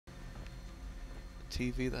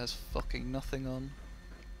TV that has fucking nothing on.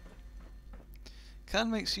 Kinda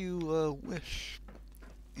makes you wish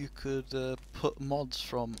you could put mods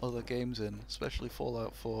from other games in, especially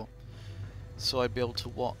Fallout 4, so I'd be able to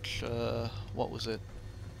watch, what was it?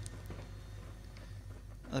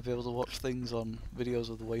 I'd be able to watch things on videos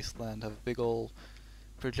of the Wasteland, have a big ol'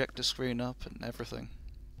 projector screen up and everything.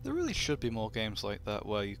 There really should be more games like that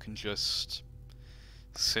where you can just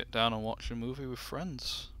sit down and watch a movie with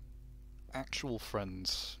friends. Actual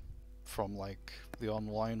friends from like the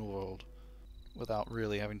online world, without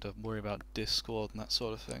really having to worry about Discord and that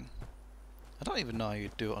sort of thing. I don't even know how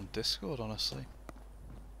you'd do it on Discord, honestly.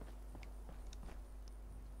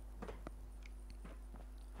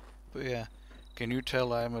 But yeah, can you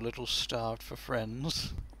tell I'm a little starved for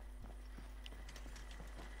friends?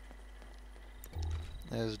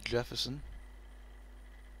 There's Jefferson.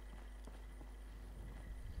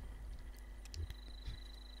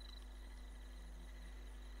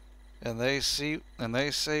 And they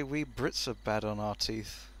say we Brits are bad on our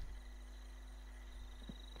teeth.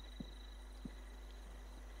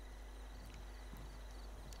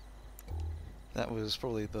 That was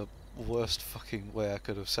probably the worst fucking way I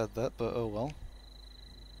could have said that, but oh well.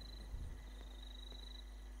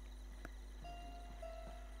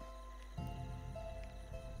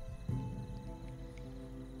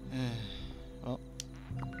 Well.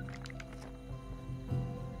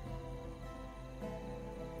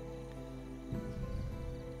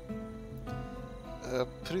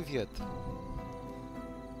 Привет.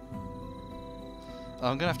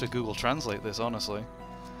 I'm gonna have to Google Translate this, honestly.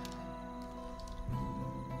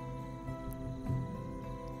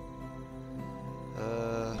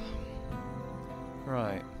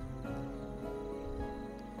 Right.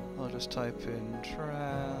 I'll just type in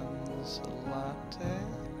translate.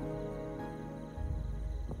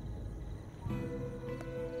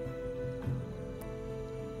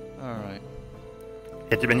 Alright.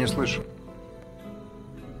 Я тебя не слышу.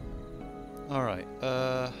 Alright,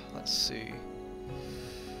 let's see.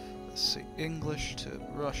 Let's see, English to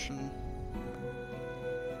Russian.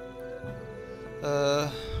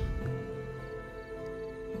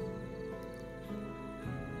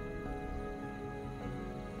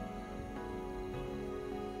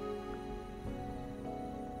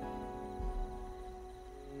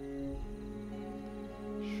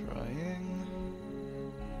 Trying.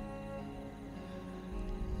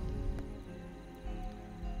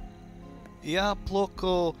 Я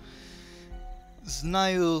плохо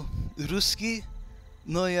знаю русский,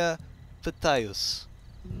 но я пытаюсь.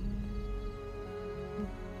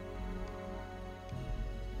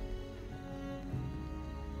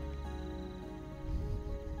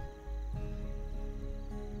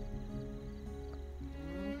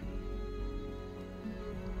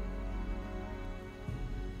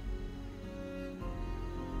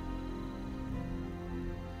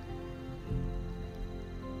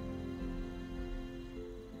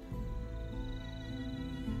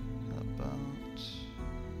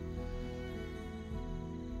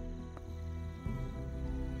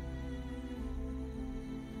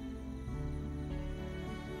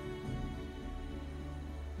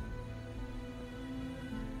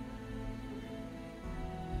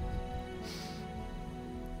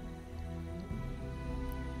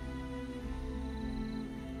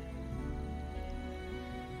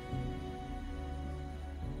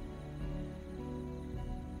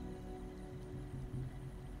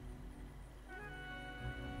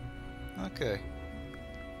 Okay.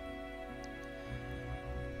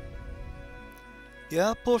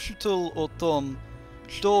 Я почитал о том,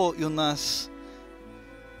 что у нас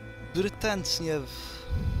британцев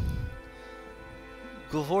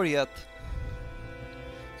говорят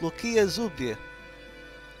плохие зубы,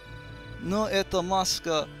 но эта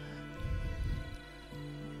маска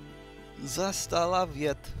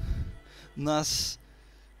заставляет нас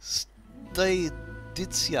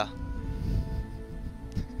стыдиться.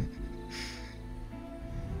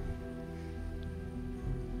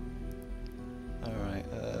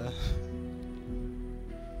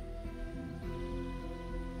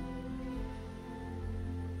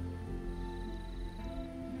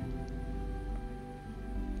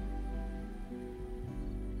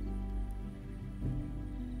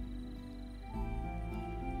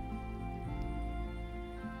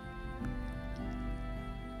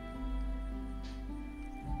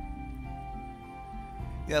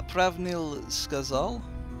 Я правильно сказал?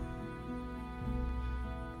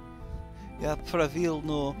 Я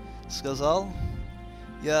правильно сказал?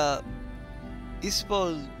 Я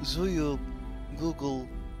использую Google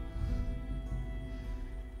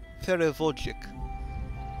переводчик.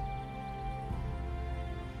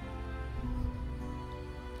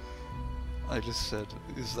 I just said,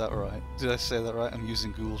 is that right? Did I say that right? I'm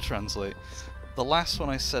using Google Translate. The last one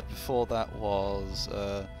I said before that was,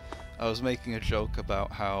 I was making a joke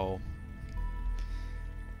about how,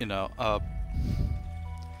 you know,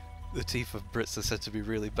 the teeth of Brits are said to be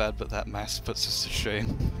really bad, but that mask puts us to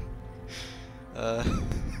shame.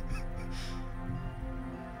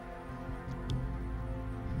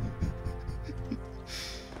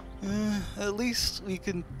 At least we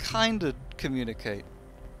can kinda communicate.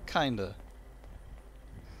 Kinda.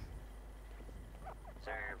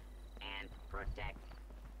 Serve and protect.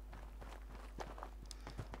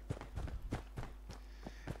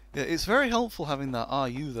 Yeah, it's very helpful having that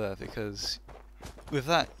 "are-you" there, because with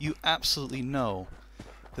that you absolutely know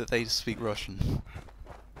that they speak Russian.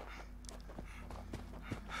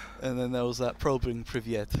 And then there was that probing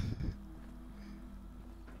 "Privyet."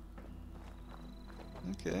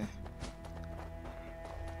 Okay.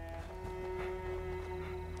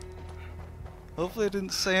 Hopefully I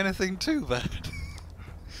didn't say anything too bad.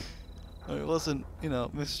 Or it wasn't, you know,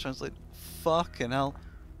 mistranslated. Fucking hell.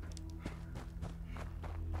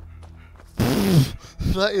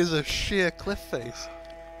 That is a sheer cliff face.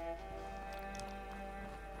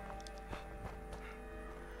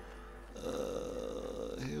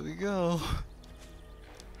 Here we go.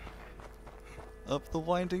 Up the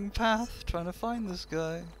winding path, trying to find this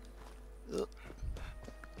guy.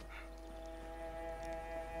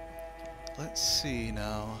 Let's see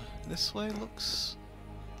now. This way looks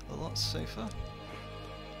a lot safer.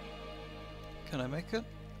 Can I make it?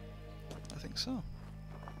 I think so.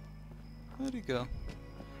 Where'd he go?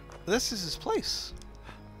 This is his place.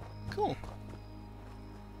 Cool.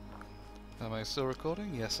 Am I still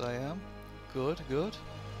recording? Yes, I am. Good, good.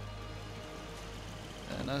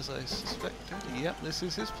 And as I suspected, yep, this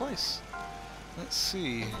is his place. Let's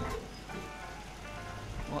see.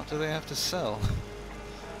 What do they have to sell?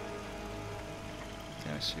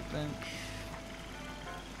 Chemistry bench.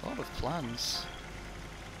 A lot of plans.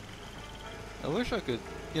 I wish I could,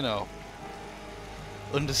 you know,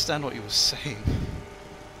 understand what he was saying.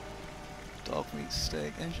 Dog meat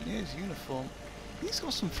steak, engineer's uniform. He's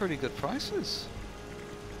got some pretty good prices.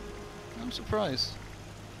 I'm surprised.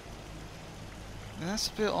 And that's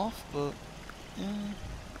a bit off, but yeah.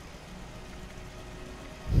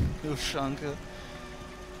 Ushanka.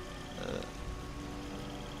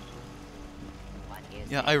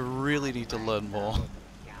 Yeah, I really need to learn more.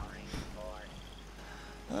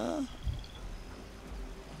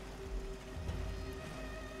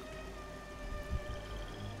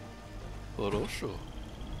 Хорошо.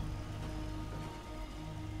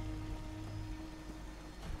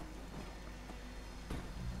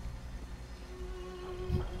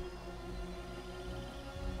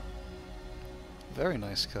 Very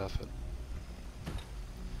nice carpet.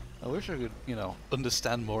 I wish I could, you know,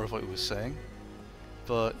 understand more of what he was saying.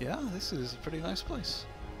 But yeah, this is a pretty nice place.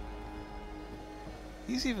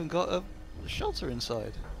 He's even got a shelter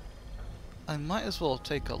inside. I might as well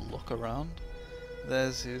take a look around.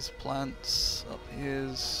 There's his plants, up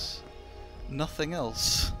here's nothing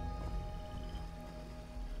else.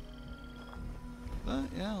 But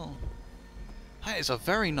yeah, that is a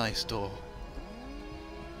very nice door.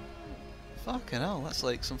 Fucking hell, that's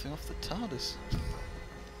like something off the TARDIS.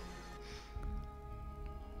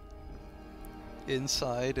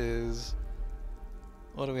 Inside is...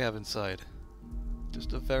 what do we have inside?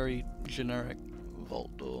 Just a very generic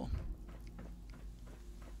vault door.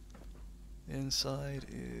 Inside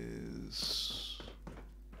is...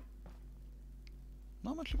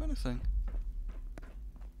 not much of anything.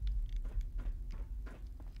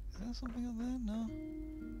 Is there something up there? No.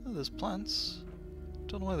 Oh, there's plants.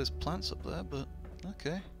 Don't know why there's plants up there, but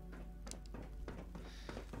okay.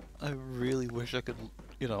 I really wish I could,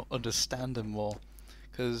 you know, understand him more.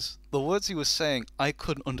 Because the words he was saying, I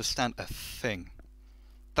couldn't understand a thing.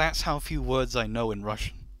 That's how few words I know in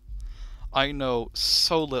Russian. I know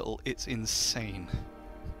so little, it's insane.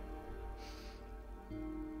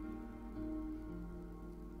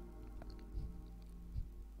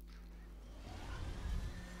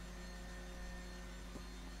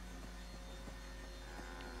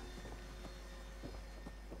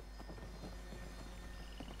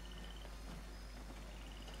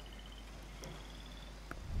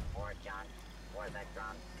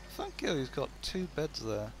 Thank you, he's got 2 beds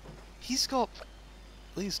there. He's got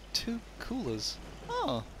these 2 coolers.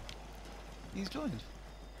 Oh, he's joined.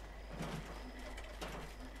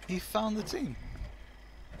 He found the team.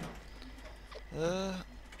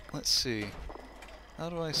 Let's see. How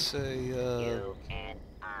do I say, You and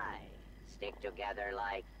I stick together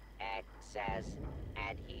like excess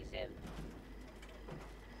adhesive.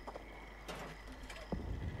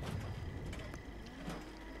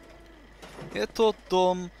 Ето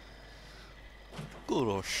дом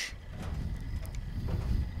Gurosh.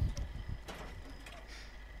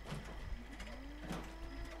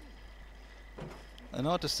 I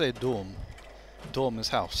know how to say dome. Dome is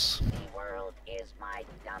house. The world is my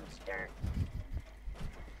dumpster.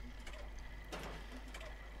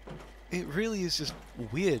 It really is just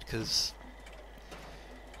weird because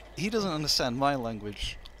he doesn't understand my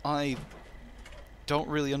language. I don't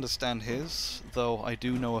really understand his, though I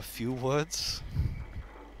do know a few words.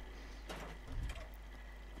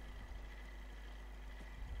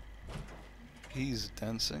 He's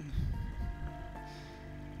dancing.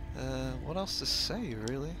 What else to say,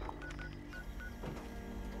 really?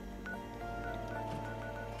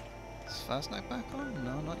 Is Fastnight back on?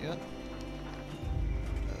 No, not yet.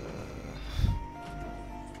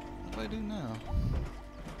 What do I do now?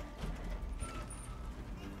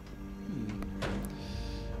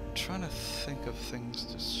 Trying to think of things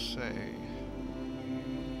to say.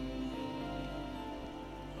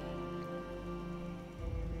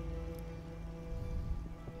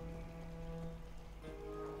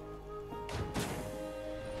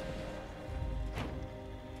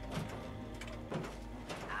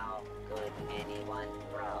 How could anyone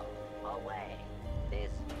throw away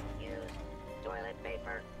this used toilet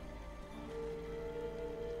paper?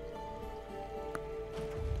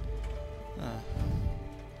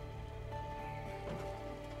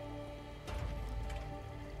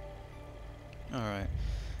 Alright.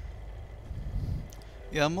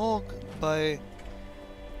 Я мог бы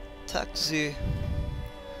такси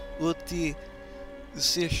уйти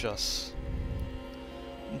сейчас.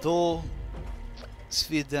 До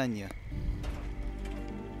свидания.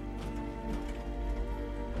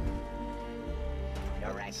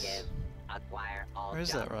 Directive. Acquire all Or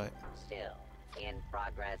is that junk. right? Still in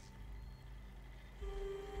progress.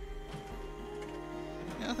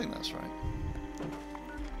 Yeah, I think that's right.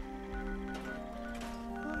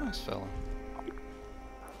 Oh, nice fella.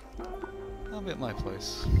 I'll be at my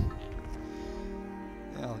place.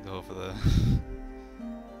 Yeah, I'll go over there.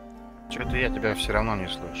 Что-то я тебя все равно не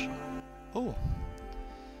слышу. Oh,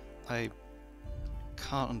 I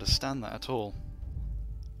can't understand that at all.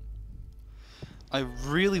 I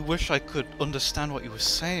really wish I could understand what you were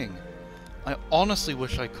saying. I honestly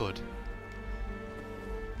wish I could.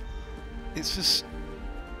 It's just...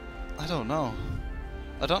 I don't know.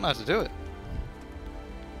 I don't know how to do it.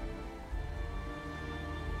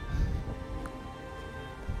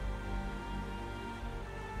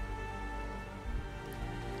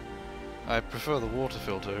 I prefer the water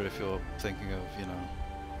filter if you're thinking of, you know...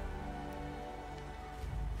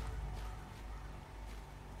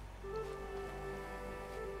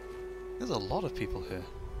 There's a lot of people here.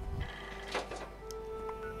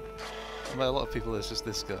 And by a lot of people, it's just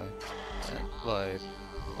this guy. And by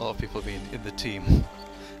a lot of people, I mean in the team.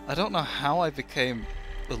 I don't know how I became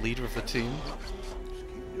the leader of the team.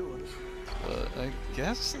 But I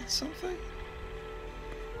guess it's something?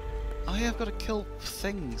 Oh yeah, I've got to kill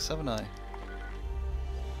things, haven't I?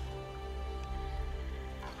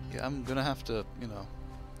 Yeah, I'm gonna have to, you know,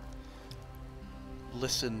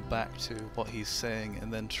 listen back to what he's saying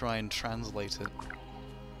and then try and translate it.